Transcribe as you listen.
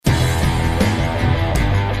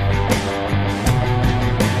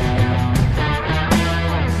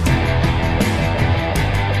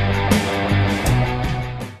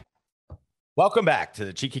Welcome back to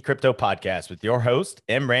the Cheeky Crypto Podcast with your host,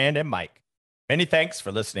 Imran and Mike. Many thanks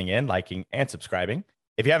for listening in, liking, and subscribing.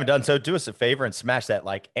 If you haven't done so, do us a favor and smash that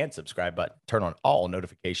like and subscribe button. Turn on all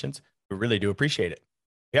notifications. We really do appreciate it.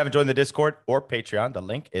 If you haven't joined the Discord or Patreon, the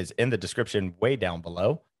link is in the description way down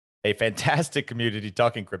below. A fantastic community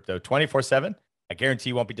talking crypto 24/7. I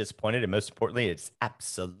guarantee you won't be disappointed. And most importantly, it's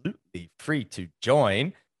absolutely free to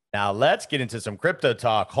join. Now, let's get into some crypto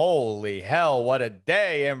talk. Holy hell, what a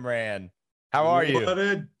day, Imran. How are you? What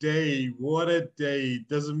a day. What a day.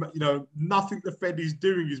 Nothing the Fed is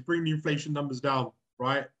doing is bringing the inflation numbers down,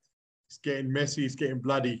 right? It's getting messy. It's getting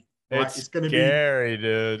bloody. Right? It's going to be scary,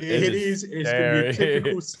 dude. It is. It's going to be a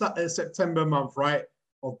typical September month, right?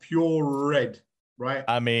 Of pure red, right?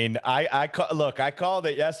 I mean, I called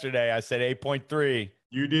it yesterday. I said 8.3.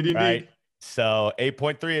 You did indeed. Right? So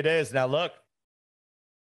 8.3 it is. Now, look,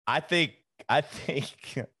 I think I hate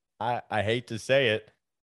to say it,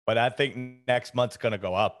 but I think next month's going to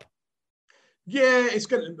go up. Yeah, it's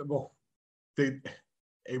going to. Well, it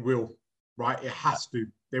will, right? It has to.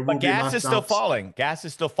 There will but gas is still falling. Gas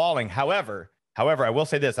is still falling. However, I will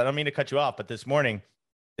say this. I don't mean to cut you off, but this morning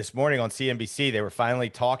on CNBC, they were finally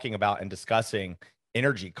talking about and discussing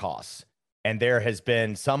energy costs. And there has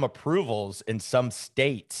been some approvals in some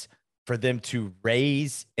states for them to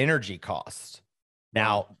raise energy costs.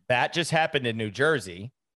 Now, that just happened in New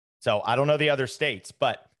Jersey. So I don't know the other states,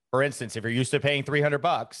 but for instance, if you're used to paying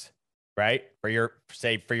 $300, right, for your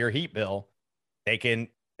heat bill, they can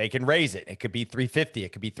raise it. It could be $350.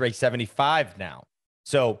 It could be $375 now.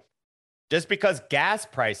 So just because gas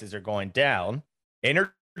prices are going down,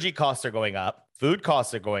 energy costs are going up, food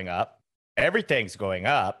costs are going up, everything's going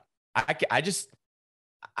up. I just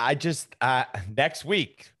next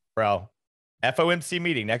week, bro, FOMC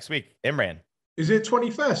meeting next week, Imran. Is it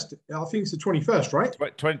 21st? I think it's the 21st, right?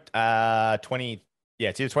 20. Yeah,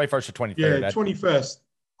 it's either 21st or 23rd. Yeah, 21st.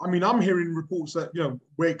 I mean, I'm hearing reports that,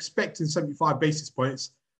 we're expecting 75 basis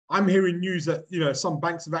points. I'm hearing news that, some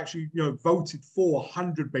banks have actually, voted for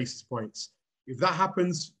 100 basis points. If that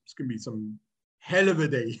happens, it's going to be some hell of a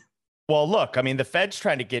day. Well, look, I mean, the Fed's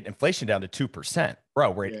trying to get inflation down to 2%.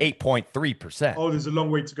 Bro, we're at 8.3%. Oh, there's a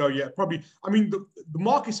long way to go yet. Probably. I mean, the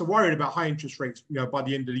markets are worried about high interest rates, by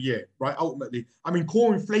the end of the year, right? Ultimately. I mean,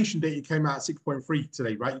 core inflation data came out at 6.3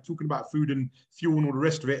 today, right? You're talking about food and fuel and all the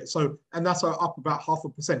rest of it. So, and that's up about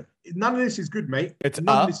 0.5%. None of this is good, mate. None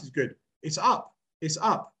of this is good. It's up. It's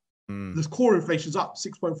up. The core inflation's up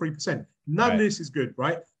 6.3%. None of this is good,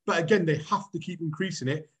 right? But again, they have to keep increasing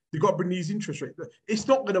it. They've got to bring these interest rates. It's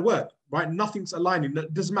not going to work, right? Nothing's aligning.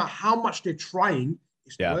 It doesn't matter how much they're trying.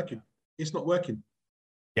 It's not working. It's not working.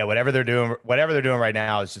 Yeah, whatever they're doing right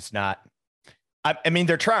now is just not. I mean,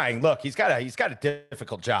 they're trying. Look, he's got a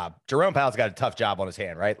difficult job. Jerome Powell's got a tough job on his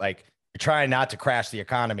hand, right? Like, you're trying not to crash the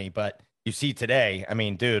economy, but you see today. I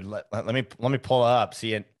mean, dude, let me pull up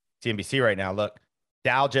CNBC right now. Look,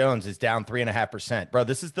 Dow Jones is down 3.5%, bro.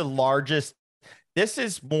 This is the largest. This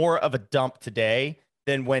is more of a dump today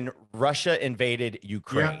than when Russia invaded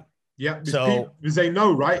Ukraine. Yeah. Because they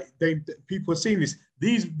know, right? People are seeing this.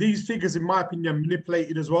 These figures, in my opinion, are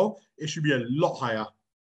manipulated as well. It should be a lot higher.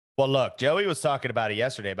 Well, look, Joey was talking about it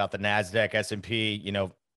yesterday about the NASDAQ, S&P,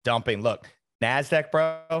 dumping. Look, NASDAQ,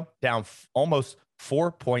 bro, down almost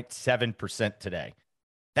 4.7% today.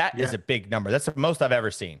 That is a big number. That's the most I've ever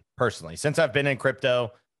seen, personally. Since I've been in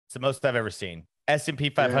crypto, it's the most I've ever seen. S&P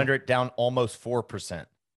 500 down almost 4%.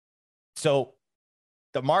 So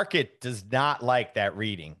the market does not like that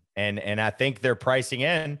reading. And I think they're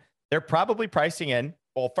probably pricing in.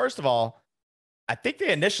 Well, first of all, I think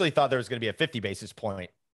they initially thought there was going to be a 50 basis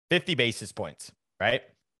points, right?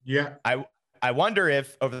 Yeah. I wonder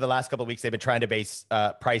if over the last couple of weeks, they've been trying to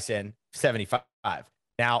price in 75.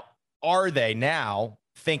 Now, are they now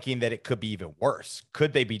thinking that it could be even worse?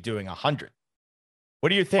 Could they be doing 100? What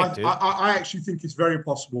do you think, dude? I actually think it's very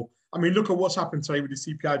possible. I mean, look at what's happened today with the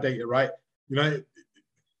CPI data, right?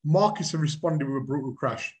 Markets are responding with a brutal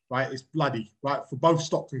crash, right? It's bloody, right? For both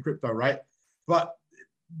stocks and crypto, right? But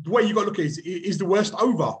the way you got to look at it is the worst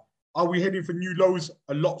over? Are we heading for new lows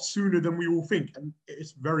a lot sooner than we all think? And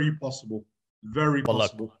it's very possible. Very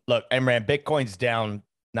possible. Look, Imran, Bitcoin's down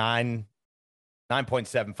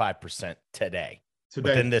 9.75% today.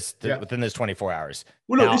 Within this 24 hours.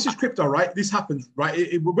 Well, look, this is crypto, right? This happens,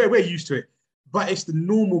 right? We're used to it. But it's the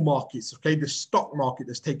normal markets, okay? The stock market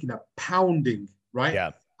that's taking a pounding, right?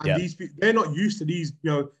 Yeah. And these people, they're not used to these,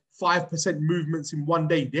 5% movements in one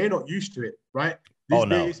day. They're not used to it, right?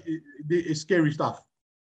 It's scary stuff.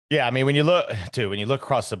 Yeah, I mean, when you look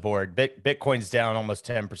across the board, Bitcoin's down almost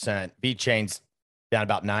 10%. VeChain's down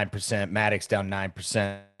about 9%. Matic's down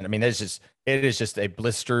 9%. I mean, it is just a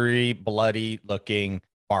blistery, bloody looking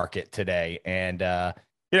market today. And,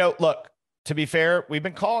 look, to be fair, we've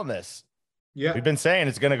been calling this. Yeah. We've been saying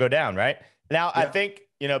it's going to go down, right? Now, I think,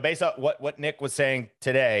 based on what Nick was saying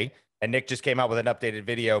today, and Nick just came out with an updated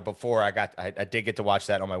video before I did get to watch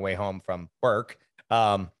that on my way home from work,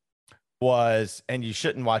 and you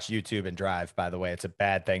shouldn't watch YouTube and drive, by the way. It's a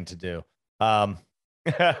bad thing to do.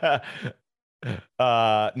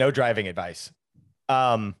 No driving advice.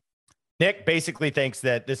 Nick basically thinks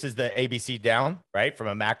that this is the ABC down, right, from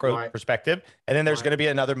a macro perspective. And then there's going to be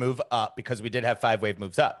another move up because we did have 5-wave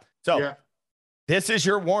moves up. So this is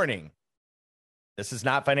your warning. This is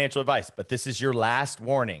not financial advice, but this is your last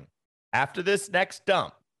warning. After this next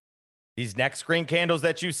dump, these next green candles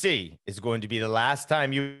that you see is going to be the last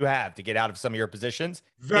time you have to get out of some of your positions.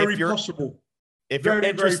 Very possible. If you're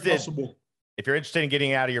interested, if you're interested in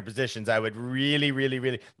getting out of your positions, I would really, really,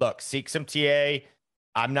 really look, seek some TA.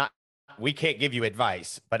 We can't give you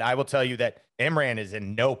advice, but I will tell you that Imran is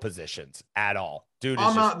in no positions at all. Dude is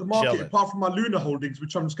I'm out of the market chilling. Apart from my Luna holdings,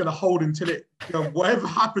 which I'm just going to hold until it, whatever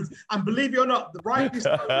happens. And believe it or not, right this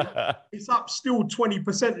time, it's up still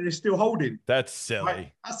 20% and it's still holding. That's silly.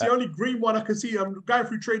 Right? That's the only green one I can see. I'm going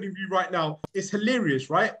through TradingView right now. It's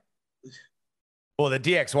hilarious, right? Well, the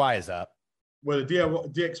DXY is up. Well, the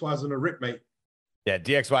DXY is on a rip, mate. Yeah,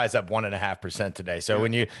 DXY is up 1.5% today. So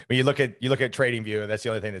when you look at TradingView, that's the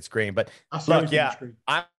only thing that's green. But look,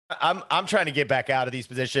 I'm trying to get back out of these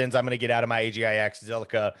positions. I'm going to get out of my AGIX,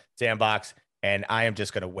 Zilliqa, Sandbox, and I am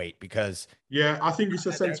just going to wait because I think it's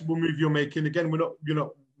a sensible move you're making. Again, we're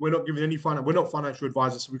not giving any we're not financial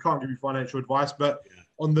advisors, so we can't give you financial advice. But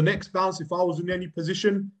on the next bounce, if I was in any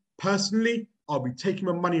position personally, I'll be taking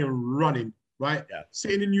my money and running. Right,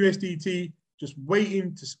 sitting in USDT, just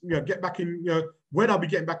waiting to get back in. When I'll be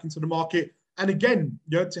getting back into the market. And again,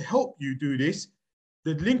 to help you do this,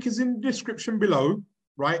 the link is in the description below.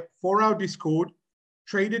 Right, for our Discord,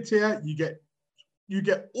 Trader Tier, you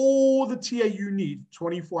get all the TA you need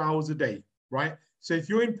 24 hours a day. Right, so if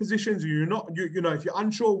you're in positions, you're not, if you're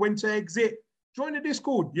unsure when to exit, join the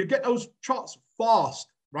Discord. You get those charts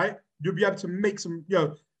fast. Right, you'll be able to make some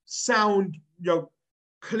sound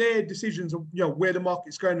clear decisions of where the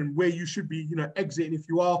market's going and where you should be exiting if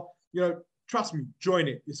you are. Trust me, join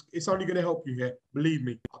it. It's only going to help you here. Believe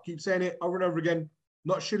me. I keep saying it over and over again.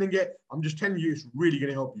 Not shilling it. I'm just telling you, it's really going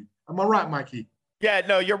to help you. Am I right, Mikey? Yeah,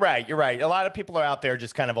 no, you're right. You're right. A lot of people are out there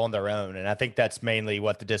just kind of on their own. And I think that's mainly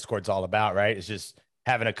what the Discord's all about, right? It's just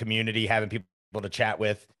having a community, having people to chat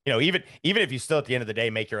with. Even if you still at the end of the day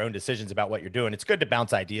make your own decisions about what you're doing, it's good to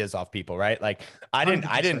bounce ideas off people, right? Like I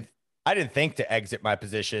didn't think to exit my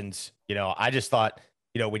positions. I just thought,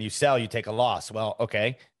 when you sell, you take a loss. Well,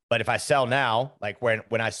 okay. But if I sell now, like when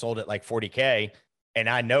I sold it like 40K and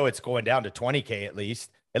I know it's going down to 20K at least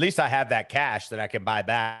I have that cash that I can buy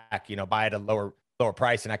back, buy at a lower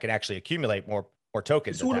price and I can actually accumulate more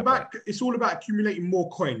tokens. It's all about accumulating more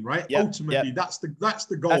coin, right? Yep, ultimately, that's the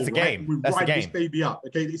goal. That's the game. We ride this baby up.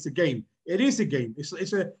 Okay. It's a game. It is a game.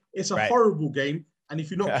 It's a horrible game. And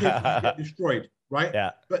if you're not careful, you get destroyed. Right.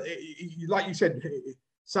 Yeah. But like you said, it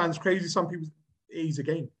sounds crazy. Some people, it is a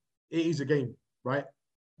game. It is a game. Right.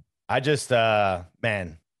 I just,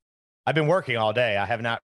 man, I've been working all day. I have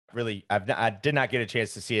not really, I did not get a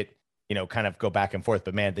chance to see it, kind of go back and forth,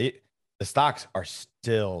 but man, the stocks are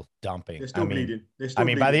still dumping. They're still bleeding.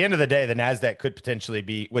 Bleeding. By the end of the day, the NASDAQ could potentially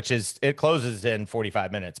be, it closes in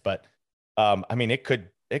 45 minutes, but it could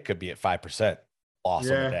be at 5% loss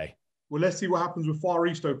on the day. Well, let's see what happens with Far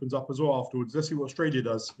East opens up as well afterwards. Let's see what Australia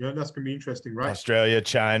does. That's going to be interesting, right? Australia,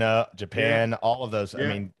 China, Japan, all of those.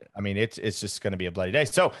 Yeah. I mean, it's just going to be a bloody day.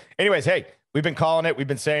 So anyways, hey, we've been calling it. We've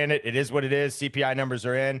been saying it. It is what it is. CPI numbers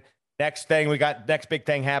are in. Next big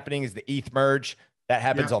thing happening is the ETH merge. That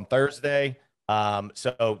happens on Thursday.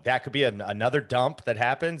 So that could be another dump that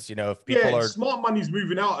happens. If people are smart money's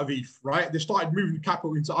moving out of ETH, right? They started moving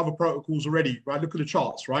capital into other protocols already, right? Look at the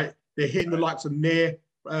charts, right? They're hitting the likes of Near.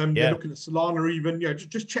 They're looking at Solana even.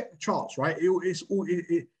 Just check the charts, right?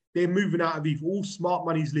 They're moving out of ETH. All smart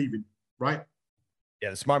money's leaving, right?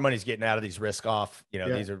 Yeah, the smart money's getting out of these risk off.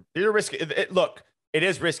 These are risky. Look, it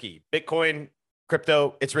is risky. Bitcoin,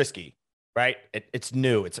 crypto, it's risky, right? It's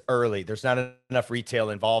new, it's early. There's not enough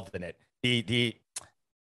retail involved in it. The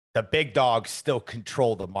big dogs still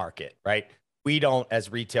control the market, right? We don't,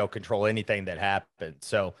 as retail, control anything that happens.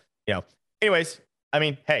 So, anyways,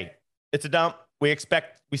 hey, it's a dump. We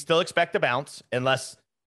still expect a bounce unless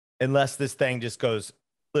this thing just goes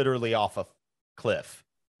literally off a cliff,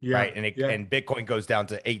 right? And Bitcoin goes down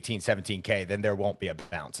to 18, 17K, then there won't be a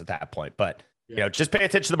bounce at that point. But just pay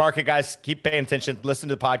attention to the market, guys. Keep paying attention. Listen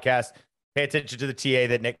to the podcast. Pay attention to the TA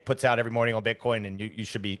that Nick puts out every morning on Bitcoin, and you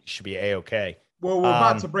should be A-okay. Well, we're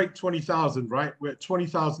about to break 20,000, right? We're at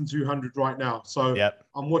 20,200 right now. So yep.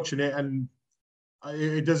 I'm watching it, and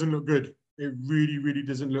it doesn't look good. It really, really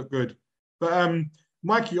doesn't look good. But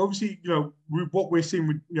Mikey, obviously, with what we're seeing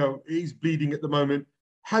with, it is bleeding at the moment.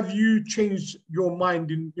 Have you changed your mind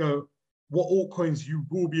in, what altcoins you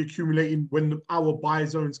will be accumulating when our buy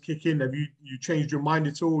zones kick in? Have you changed your mind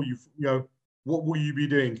at all? What will you be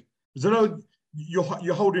doing? Because I know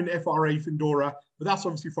you're holding FRA Findora, but that's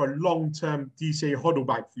obviously for a long-term DCA hodl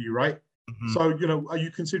bag for you, right? Mm-hmm. So, are you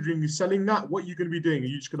considering selling that? What are you going to be doing? Are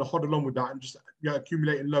you just going to hodl along with that and just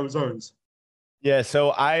accumulate in lower zones? Yeah,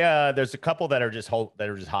 so there's a couple that are just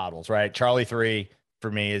hodls, right? Charlie 3 for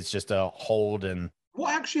me is just a hold. And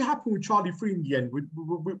what actually happened with Charlie 3 in the end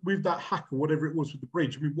with that hack or whatever it was with the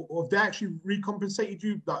bridge? I mean, have they actually recompensated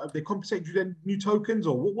you? Have they compensated you then new tokens,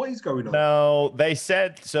 or what is going on? No, they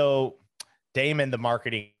said so. Damon, the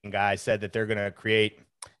marketing guy, said that they're going to create.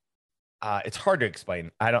 It's hard to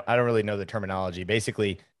explain. I don't really know the terminology.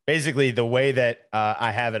 Basically, the way that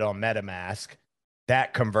I have it on MetaMask,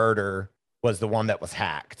 that converter was the one that was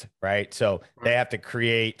hacked, right? So they have to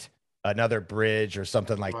create another bridge or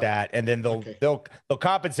something like that, and then they'll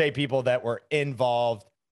compensate people that were involved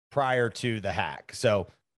prior to the hack. So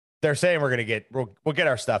they're saying we'll get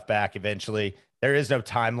our stuff back eventually. There is no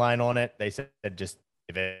timeline on it. They said just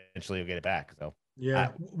eventually you'll get it back. So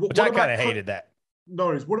which I kind of hated that.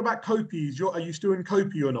 Norris, what about Kopi? Are you still in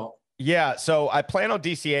Kopi or not? Yeah, so I plan on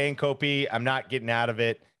DCAing Kopi. I'm not getting out of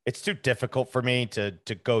it. It's too difficult for me to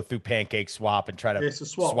go through Pancake Swap and try to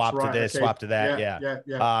swap to this, swap to that.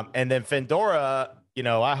 Yeah. And then Findora,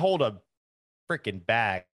 I hold a freaking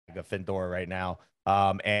bag of Findora right now.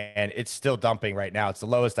 And it's still dumping right now. It's the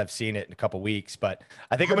lowest I've seen it in a couple of weeks, but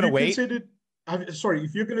I think I'm going to wait.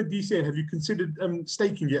 If you're going to DCA, have you considered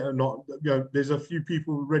staking it or not? There's a few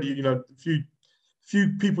people already, a few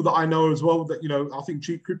people that I know as well that, I think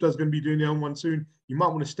Cheap Crypto is going to be doing their own one soon. You might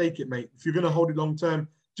want to stake it, mate. If you're going to hold it long term,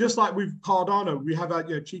 just like with Cardano, we have our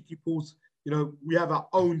cheeky pools. We have our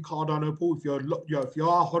own Cardano pool. If you're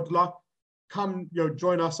a hodler, come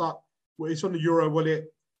join us up. It's on the Euro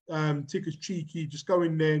wallet. Ticker's cheeky. Just go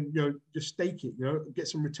in there and just stake it. Get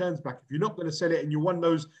some returns back. If you're not going to sell it and you're one of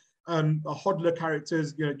those hodler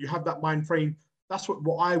characters, you have that mind frame. That's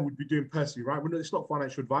what I would be doing personally, right? It's not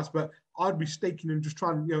financial advice, but I'd be staking and just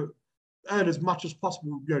trying earn as much as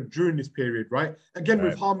possible during this period, right? Again,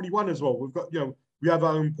 with Harmony One as well, we've got we have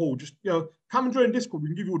our own pool. Just come and join Discord. We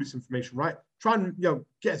can give you all this information, right? Try and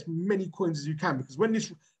get as many coins as you can, because when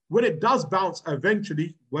it does bounce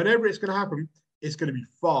eventually, whenever it's going to happen, it's going to be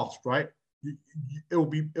fast, right? It'll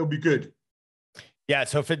be good. Yeah.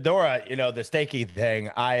 So Fedora, the staking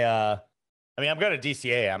thing, I'm going to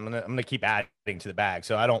DCA. I'm going to keep adding to the bag.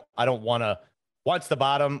 So I don't want to, once the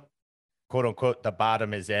bottom, quote unquote, the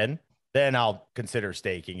bottom is in, then I'll consider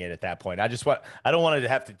staking it at that point. I don't want to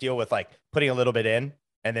have to deal with like putting a little bit in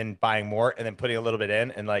and then buying more and then putting a little bit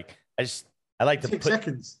in. And like, I like to take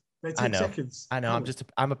seconds. They take seconds. I know.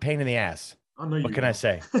 I'm a pain in the ass. I know. What can I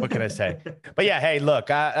say? But yeah, hey, look,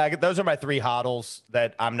 those are my 3 hodls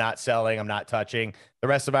that I'm not selling. I'm not touching. The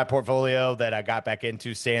rest of my portfolio that I got back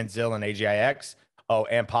into, Sandzil and AGIX,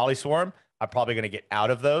 and Polyswarm, I'm probably going to get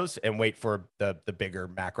out of those and wait for the bigger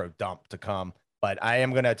macro dump to come. But I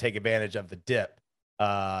am going to take advantage of the dip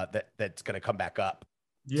that's going to come back up.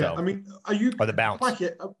 Yeah, so, or the bounce. Like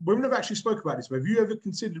we've never actually spoke about this, but have you ever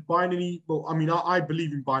considered buying any? Well, I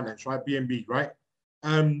believe in Binance, right? BNB, right?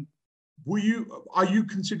 Are you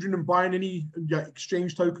considering buying any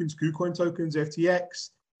exchange tokens, KuCoin tokens, FTX?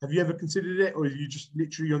 Have you ever considered it, or are you just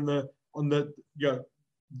literally on the what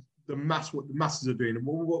the masses are doing? And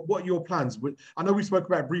what are your plans? I know we spoke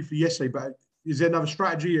about it briefly yesterday, but is there another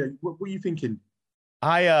strategy? What are you thinking?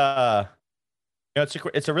 It's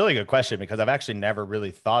a really good question, because I've actually never really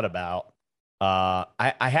thought about. I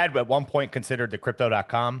had at one point considered the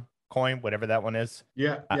Crypto.com coin, whatever that one is.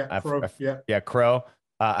 Crow.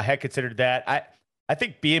 I had considered that. I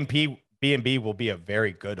think BNB will be a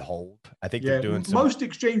very good hold. I think they're doing most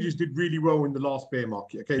exchanges did really well in the last bear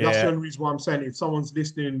market. Okay, that's the only reason why I'm saying if someone's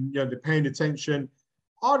listening, they're paying attention.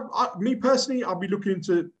 Me personally, I'll be looking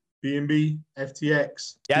into BNB,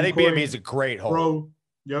 FTX. Yeah, I think BNB is a great hold.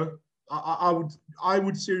 Bro, I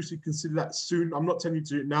would seriously consider that soon. I'm not telling you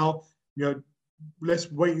to do it now.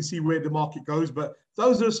 Let's wait and see where the market goes. But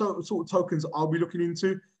those are the sort of tokens I'll be looking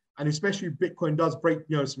into. And especially if Bitcoin does break,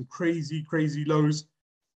 some crazy, crazy lows,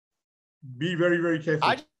 be very, very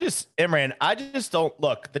careful. Imran, I just don't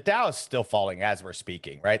look. The Dow is still falling as we're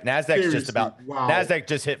speaking, right? Nasdaq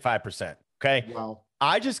just hit 5%. Okay. Wow.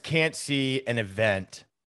 I just can't see an event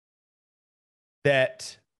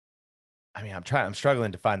that, I mean, I'm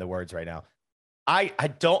struggling to find the words right now. I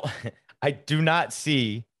don't, I do not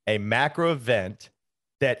see a macro event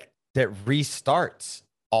that restarts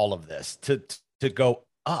all of this to go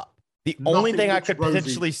up. The only Nothing thing I looks could rosy.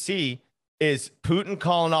 potentially see is Putin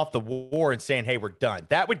calling off the war and saying, "Hey, we're done."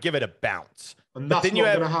 That would give it a bounce. And But that's then you not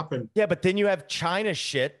have, going to happen. yeah, but then you have China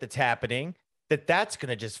shit that's happening that's going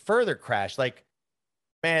to just further crash. Like,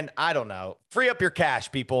 man, I don't know. Free up your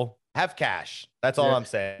cash, people. Have cash. That's all Yeah. I'm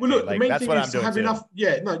saying. Well, look, the Like, main that's thing what is I'm to doing have too. enough.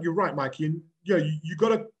 Yeah, no, you're right, Mikey. And you got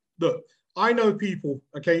to look. I know people,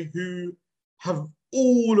 okay, who have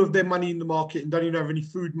all of their money in the market and don't even have any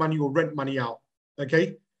food money or rent money out.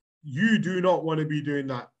 Okay, you do not want to be doing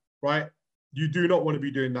that, right? You do not want to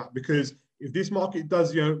be doing that, because if this market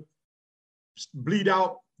does, bleed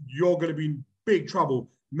out, you're going to be in big trouble.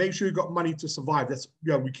 Make sure you've got money to survive. That's,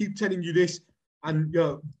 we keep telling you this, and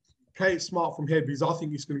play it smart from here, because I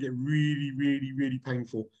think it's going to get really, really, really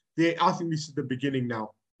painful. I think this is the beginning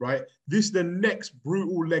now, right? This is the next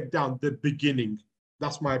brutal leg down, the beginning.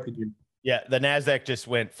 That's my opinion. Yeah, the Nasdaq just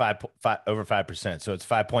went over 5%, so it's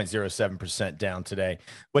 5.07% down today,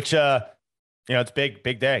 which it's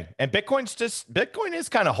big day. And Bitcoin is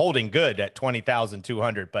kind of holding good at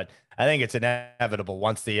 20,200, but I think it's inevitable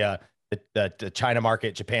once the China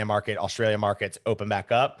market, Japan market, Australia markets open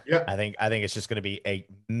back up. Yeah. I think it's just going to be a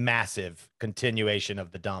massive continuation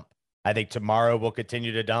of the dump. I think tomorrow we'll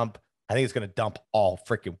continue to dump. I think it's going to dump all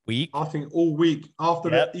freaking week. I think all week after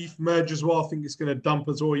the ETH merge as well. I think it's going to dump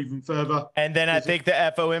us all even further. And then I think the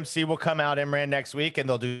FOMC will come out, Imran, next week, and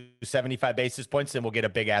they'll do 75 basis points, and we'll get a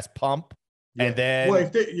big ass pump. Yeah. And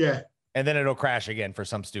then, and then it'll crash again for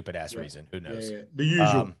some stupid ass reason. Who knows? Yeah. The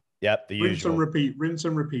usual. Yep, the rinse usual. And repeat, rinse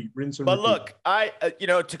and repeat, rinse and repeat. But look, I,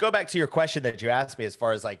 to go back to your question that you asked me as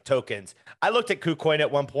far as like tokens, I looked at KuCoin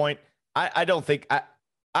at one point. I don't think I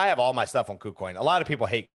have all my stuff on KuCoin. A lot of people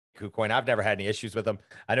hate KuCoin. I've never had any issues with them.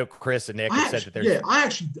 I know Chris and Nick have said that there's. Yeah, I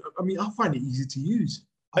find it easy to use.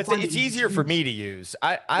 It's easier for me to use.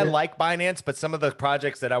 I like Binance, but some of the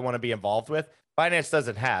projects that I want to be involved with, Binance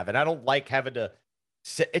doesn't have, and I don't like having to.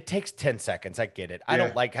 It takes 10 seconds. I get it. I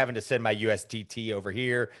don't like having to send my USDT over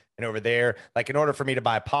here and over there. Like, in order for me to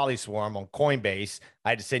buy Polyswarm on Coinbase, I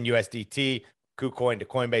had to send USDT, KuCoin to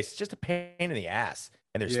Coinbase. It's just a pain in the ass,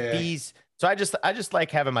 and there's fees. So I just like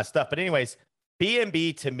having my stuff. But anyways,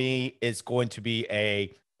 BNB to me is going to be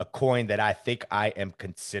a coin that I think I am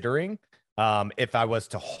considering if I was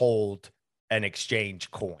to hold an exchange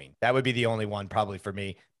coin. That would be the only one probably for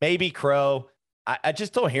me. Maybe Crow. I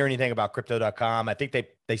just don't hear anything about crypto.com. I think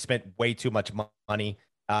they spent way too much money.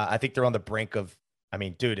 I think they're on the brink of, I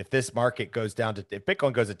mean, dude, if this market goes down to, if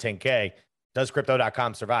Bitcoin goes to 10K, does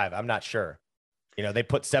crypto.com survive? I'm not sure. They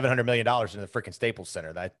put $700 million into the freaking Staples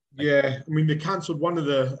Center. They canceled one of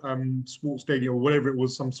the sports stadium or whatever it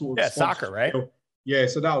was, some sort of soccer, right? Yeah,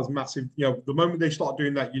 so that was massive. The moment they start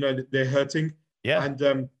doing that, they're hurting. Yeah.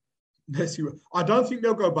 And let's see. I don't think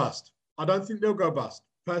they'll go bust.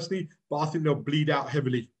 Personally, but I think they'll bleed out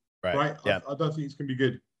heavily. Right? Yeah. I don't think it's gonna be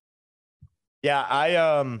good.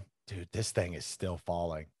 Yeah, dude, this thing is still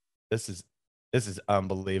falling. This is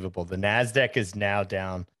unbelievable. The Nasdaq is now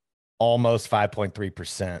down almost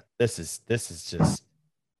 5.3%. This is just,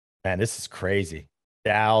 man, this is crazy.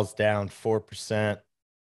 Dow's down 4%.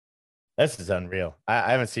 This is unreal.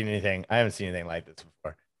 I haven't seen anything like this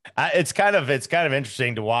before. It's kind of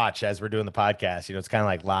interesting to watch as we're doing the podcast. It's kind of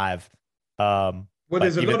like live. Well,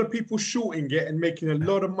 there's a lot of people shorting it and making a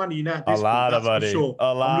lot of money now. A lot of money. Sure.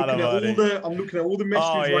 A lot of money. I'm looking at all the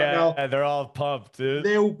messages right now. Yeah, they're all pumped, dude.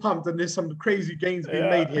 They're all pumped, and there's some crazy gains being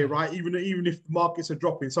made here, right? Even if the markets are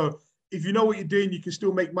dropping. So if you know what you're doing, you can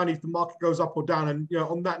still make money if the market goes up or down. And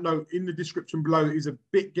on that note, in the description below is a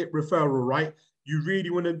BitGet referral, right? You really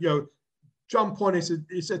want to jump on. It's a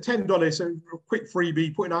 $10, so a quick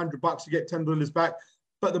freebie. Put in $100 to get $10 back.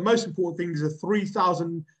 But the most important thing is a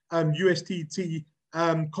 3,000 USDT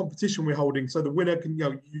competition we're holding, so the winner can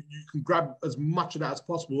you can grab as much of that as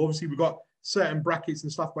possible. Obviously, we've got certain brackets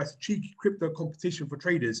and stuff, but it's a cheeky crypto competition for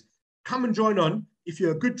traders. Come and join on. If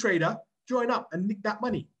you're a good trader, join up and nick that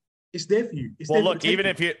money. It's there for you. Even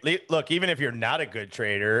if you're not a good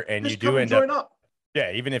trader and just you do end up,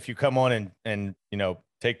 even if you come on and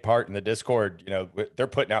take part in the Discord, they're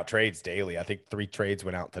putting out trades daily. I think 3 trades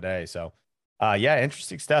went out today. So,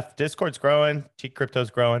 interesting stuff. Discord's growing. Cheap crypto's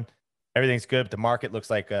growing. Everything's good. But the market looks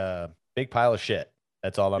like a big pile of shit.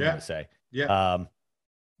 That's all I'm going to say. Yeah.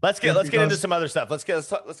 Let's get into some other stuff. Let's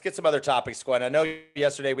get some other topics going. I know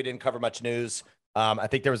yesterday we didn't cover much news. I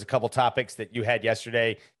think there was a couple topics that you had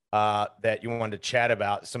yesterday that you wanted to chat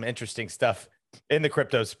about. Some interesting stuff in the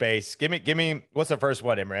crypto space. Give me, what's the first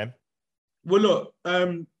one, Imran? Well, look,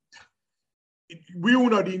 we all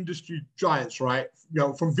know the industry giants, right?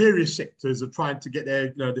 From various sectors are trying to get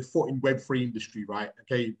their foot in Web3 industry, right?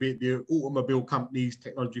 Okay, be it the automobile companies,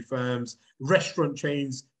 technology firms, restaurant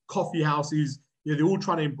chains, coffee houses, they're all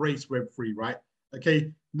trying to embrace Web3, right?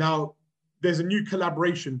 Okay, now there's a new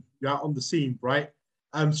collaboration on the scene, right?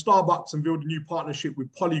 Starbucks unveiled a new partnership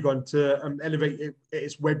with Polygon to elevate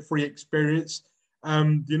its Web3 experience.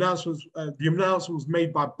 The announcement was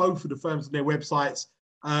made by both of the firms on their websites.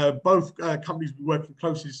 Both companies will be working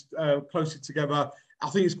closely together. I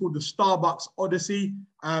think it's called the Starbucks Odyssey.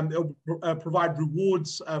 It'll provide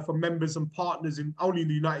rewards for members and partners only in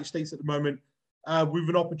the United States at the moment, with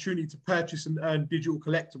an opportunity to purchase and earn digital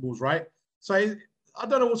collectibles, right? So I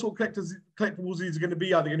don't know what sort of collectibles these are going to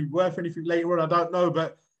be. Are they going to be worth anything later on? I don't know.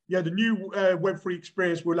 But yeah, the new Web3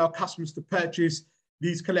 experience will allow customers to purchase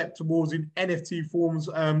these collectibles in NFT forms,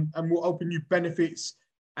 and will open new benefits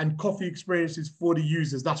and coffee experiences for the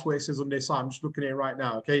users. That's what it says on their site. I'm just looking at it right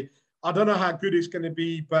now. Okay, I don't know how good it's going to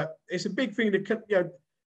be, but it's a big thing. That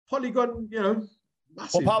Polygon,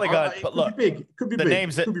 massive. Well, Polygon, but look, it could be big.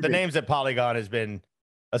 Names that Polygon has been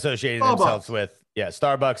associating Starbucks. themselves with,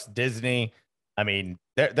 Starbucks, Disney. I mean,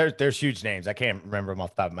 there's huge names. I can't remember them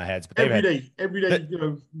off the top of my head, but everyday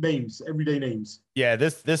names, everyday names. Yeah,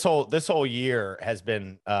 this whole year has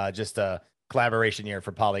been just a collaboration year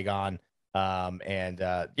for Polygon.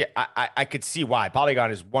 I could see why. Polygon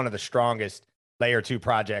is one of the strongest layer 2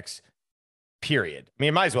 projects, period. I mean,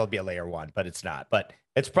 it might as well be a layer 1, but it's not. But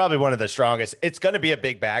it's probably one of the strongest. It's going to be a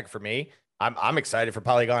big bag for me. I'm excited for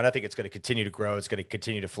Polygon. I think it's going to continue to grow. It's going to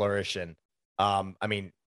continue to flourish. And I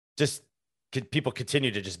mean, just people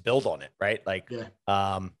continue to just build on it, right? Like,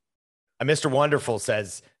 Mr. Wonderful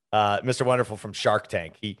says, Mr. Wonderful from Shark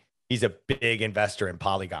Tank, he's a big investor in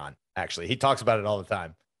Polygon, actually. He talks about it all the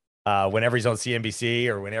time. Whenever he's on CNBC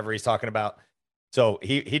or whenever he's talking about, so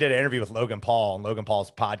he did an interview with Logan Paul on Logan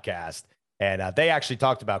Paul's podcast, and they actually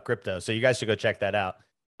talked about crypto. So you guys should go check that out.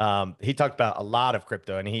 He talked about a lot of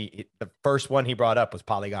crypto, and the first one he brought up was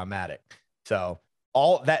Polygon Matic. So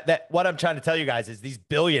all that what I'm trying to tell you guys is these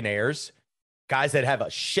billionaires, guys that have a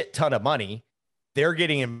shit ton of money, they're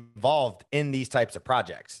getting involved in these types of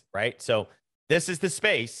projects, right? So this is the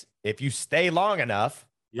space. If you stay long enough,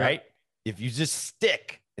 right? If you just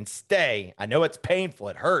stick and stay, I know it's painful.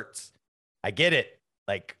 It hurts. I get it.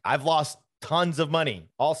 Like, I've lost tons of money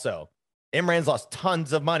also. Imran's lost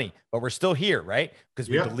tons of money, but we're still here, right? Because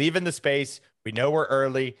we believe in the space. We know we're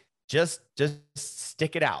early. Just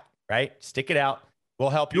stick it out, right? Stick it out. We'll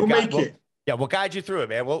help you. You'll make it. Yeah, we'll guide you through it,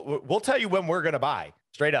 man. We'll tell you when we're going to buy,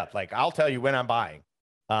 straight up. Like, I'll tell you when I'm buying.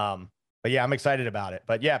 But yeah, I'm excited about it.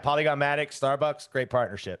 But yeah, Polygon Matic, Starbucks, great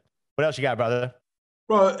partnership. What else you got, brother?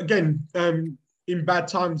 Well, again, in bad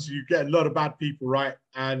times, you get a lot of bad people, right?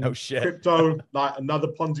 And crypto, like another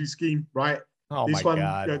Ponzi scheme, right? Oh, this my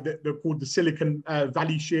God. They're called the Silicon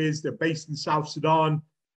Valley Shares. They're based in South Sudan,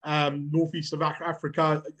 northeast of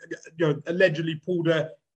Africa. Allegedly pulled a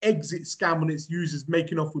exit scam on its users,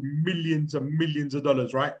 making off with millions and millions of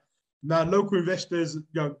dollars, right? Now, local investors,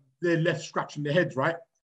 they're left scratching their heads, right?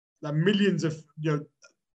 Like millions of,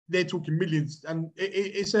 they're talking millions, and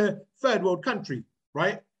it's a third world country,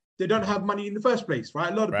 right? They don't have money in the first place,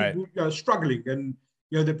 right? A lot of people are struggling, and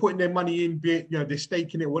they're putting their money in, be it they're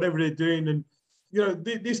staking it, whatever they're doing, and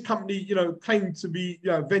this company claimed to be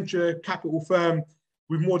a venture capital firm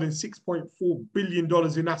with more than $6.4 billion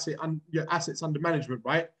in assets under management,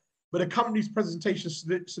 right? But the company's presentation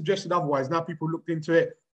suggested otherwise. Now people looked into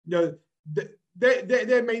it.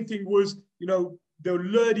 Their main thing was they'll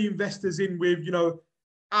lure the investors in with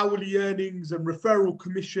hourly earnings and referral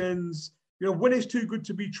commissions. When it's too good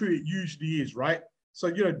to be true, it usually is, right?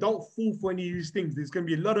 So, don't fall for any of these things. There's going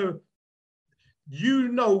to be a lot of,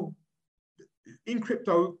 in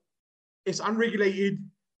crypto, it's unregulated.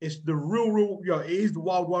 It's the real, it is the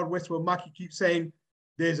wild, wild west where Mikey keeps saying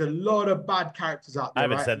there's a lot of bad characters out there. I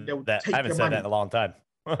haven't said that in a long time.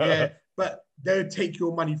 Yeah, but they'll take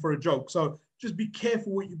your money for a joke. So just be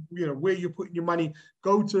careful where you're putting your money.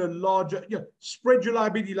 Go to a larger, spread your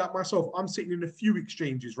liability like myself. I'm sitting in a few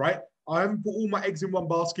exchanges, right? I haven't put all my eggs in one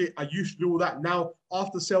basket. I used to do all that. Now,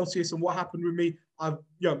 after Celsius and what happened with me, I've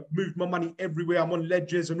moved my money everywhere. I'm on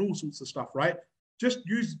ledgers and all sorts of stuff, right? Just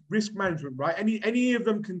use risk management, right? Any of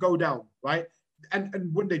them can go down, right?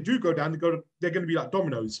 And when they do go down, they're going to be like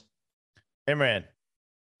dominoes. Imran,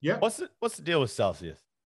 yeah. What's the deal with Celsius?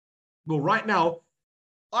 Well, right now,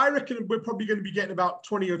 I reckon we're probably going to be getting about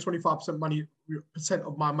 20 or 25%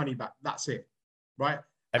 of my money back. That's it, right?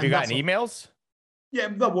 Have you gotten emails? Yeah,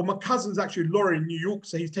 no, well, my cousin's actually a lawyer in New York,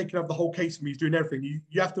 so he's taking up the whole case for me. He's doing everything.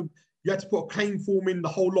 You have to put a claim form in, the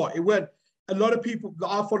whole lot. It weren't a lot of people.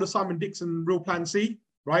 I follow Simon Dixon, Real Plan C,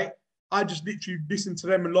 right? I just literally listen to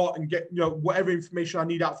them a lot and get whatever information I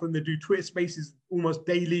need out from them. They do Twitter Spaces almost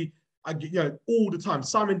daily. I get all the time.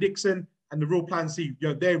 Simon Dixon and the Real Plan C,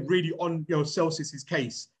 they're really on Celsius's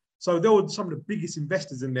case. So they were some of the biggest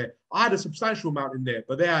investors in there. I had a substantial amount in there,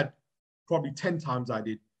 but they had probably 10 times I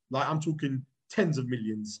did. Like I'm talking tens of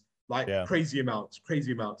millions, like crazy amounts.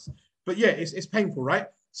 But yeah, it's painful, right?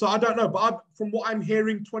 So I don't know, but from what I'm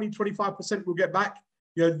hearing, 20-25% will get back.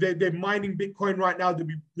 They're mining Bitcoin right now.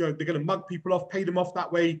 They're going to mug people off, pay them off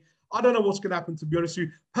that way. I don't know what's going to happen, to be honest with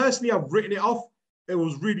you. Personally, I've written it off. It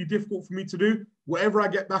was really difficult for me to do. Whatever I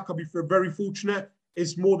get back, I'll be very fortunate.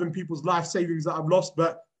 It's more than people's life savings that I've lost,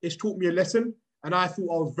 but it's taught me a lesson. And I thought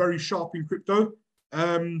I was very sharp in crypto.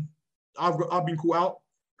 I've been caught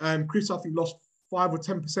out. Chris, I think, lost 5 or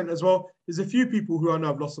 10% as well. There's a few people who I know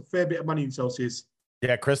have lost a fair bit of money in Celsius.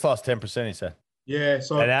 Yeah, Chris lost 10%, he said. Yeah,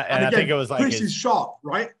 so and again, I think it was like Chris is sharp,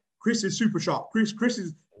 right? Chris is super sharp. Chris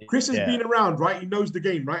has been around, right? He knows the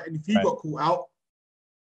game, right? And if he got caught out.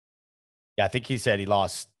 Yeah, I think he said he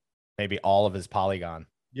lost maybe all of his Polygon.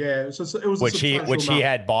 Yeah, so it was which he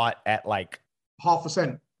had bought at like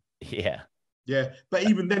 0.5%. Yeah. Yeah, but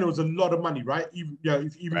even then it was a lot of money, right? Even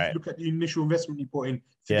if you look at the initial investment you put in,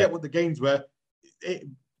 forget what the gains were.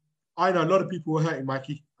 I know a lot of people were hurting,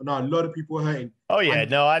 Mikey. I know a lot of people were hurting. Oh yeah,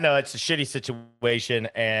 no, I know it's a shitty situation,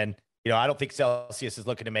 and I don't think Celsius is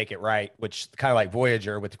looking to make it right. Which kind of like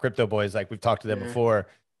Voyager with the crypto boys, like we've talked to them before.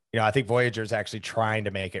 I think Voyager is actually trying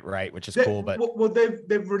to make it right, which is cool. But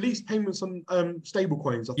they've released payments on stable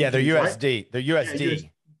coins. Yeah, they're USD. Right? They're USD.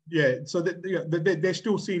 Yeah, so they're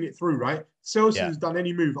still seeing it through, right? Celsius has done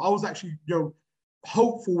any move. I was actually,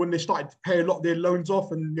 hopeful when they started to pay a lot of their loans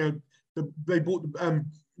off, and they bought the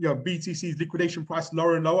BTC's liquidation price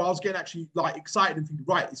lower and lower. I was getting actually like excited and thinking,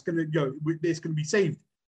 right, it's gonna be saved.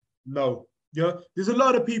 No, there's a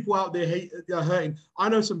lot of people out there hurting. I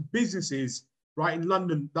know some businesses right in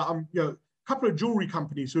London that a couple of jewelry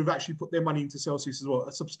companies who have actually put their money into Celsius as well,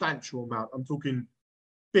 a substantial amount. I'm talking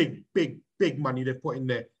big money they've put in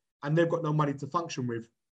there, and they've got no money to function with.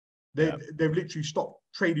 They've literally stopped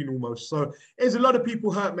trading almost. So there's a lot of people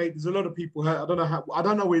hurt, mate. There's a lot of people hurt. I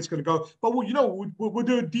don't know where it's going to go. But we'll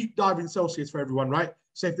do a deep dive in Celsius for everyone, right?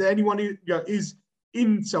 So if there anyone is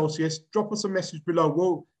in Celsius, drop us a message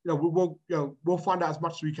below. We'll find out as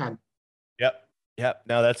much as we can. Yep.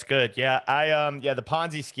 No, that's good. Yeah, the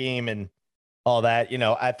Ponzi scheme and all that.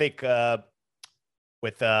 I think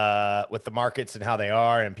with the markets and how they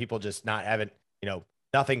are, and people just not having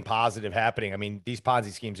nothing positive happening. I mean, these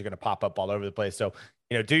Ponzi schemes are going to pop up all over the place. So,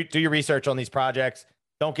 do your research on these projects.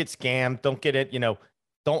 Don't get scammed. Don't get it.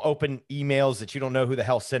 Don't open emails that you don't know who the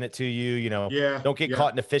hell sent it to you. Don't get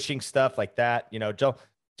caught in the phishing stuff like that. Don't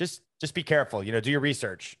just be careful. Do your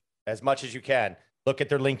research as much as you can. Look at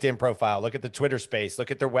their LinkedIn profile. Look at the Twitter space.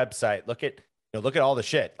 Look at their website. Look at all the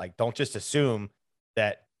shit. Like, don't just assume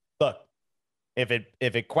that. Look, if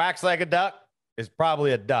it quacks like a duck, it's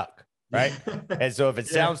probably a duck. Right. And so if it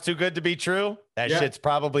sounds too good to be true, that shit's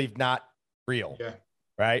probably not real. Yeah.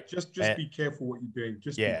 Right. Just be careful what you're doing.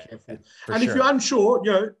 Just be careful. And if you're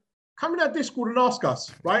unsure, come in our Discord and ask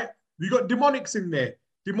us, right? We got Demonics in there.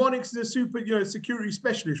 Demonics is a super, security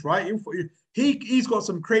specialist, right? He's got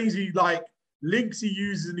some crazy like links he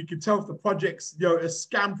uses, and you can tell if the project's, a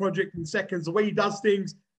scam project in seconds, the way he does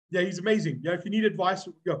things. Yeah, he's amazing. If you need advice,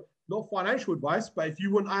 not financial advice, but if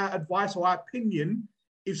you want our advice or our opinion,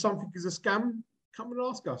 if something is a scam, come and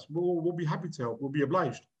ask us. We'll be happy to help. We'll be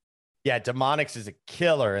obliged. Yeah, Demonics is a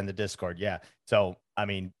killer in the Discord. Yeah. So, I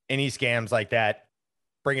mean, any scams like that,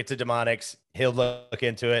 bring it to Demonics. He'll look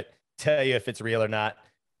into it, tell you if it's real or not.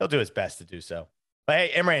 He'll do his best to do so. But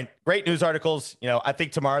hey, Imran, great news articles. I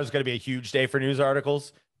think tomorrow's going to be a huge day for news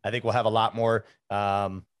articles. I think we'll have a lot more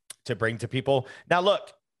to bring to people. Now,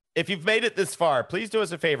 look, if you've made it this far, please do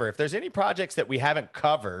us a favor. If there's any projects that we haven't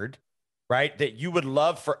covered, right, that you would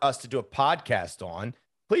love for us to do a podcast on,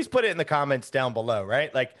 please put it in the comments down below,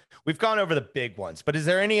 right? Like, we've gone over the big ones, but is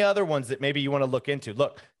there any other ones that maybe you want to look into?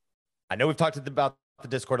 Look, I know we've talked about the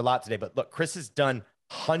Discord a lot today, but look, Chris has done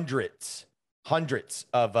hundreds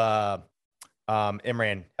of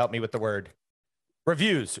Imran, help me with the word.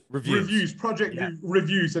 Reviews, project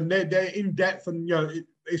reviews, and they're in depth, and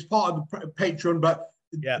it's part of the Patreon, but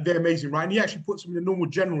they're amazing, right? And he actually puts them in the normal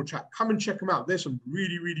general chat. Come and check them out. There's some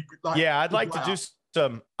really good. I'd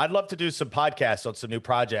love to do some podcasts on some new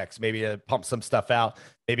projects, maybe to pump some stuff out,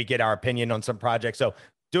 maybe get our opinion on some projects. So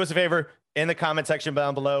do us a favor in the comment section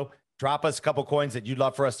down below. Drop us a couple coins that you'd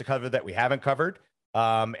love for us to cover that we haven't covered.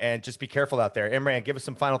 And just be careful out there. Imran, give us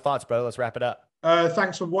some final thoughts, brother. Let's wrap it up.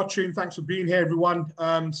 Thanks for watching. Thanks for being here, everyone.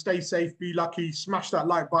 Stay safe, be lucky, smash that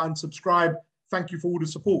like button, subscribe. Thank you for all the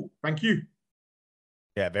support. Thank you.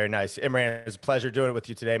 Yeah, very nice. Imran, it's a pleasure doing it with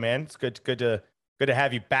you today, man. It's good to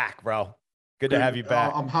have you back, bro. Good to have you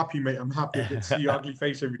back. I'm happy, mate. I'm happy to see your ugly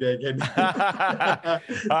face every day again. All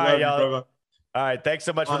right, y'all. All right, thanks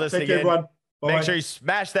so much for listening. Take care, everyone. Bye-bye. Make sure you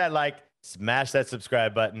smash that like, smash that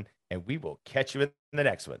subscribe button, and we will catch you in the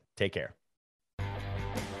next one. Take care.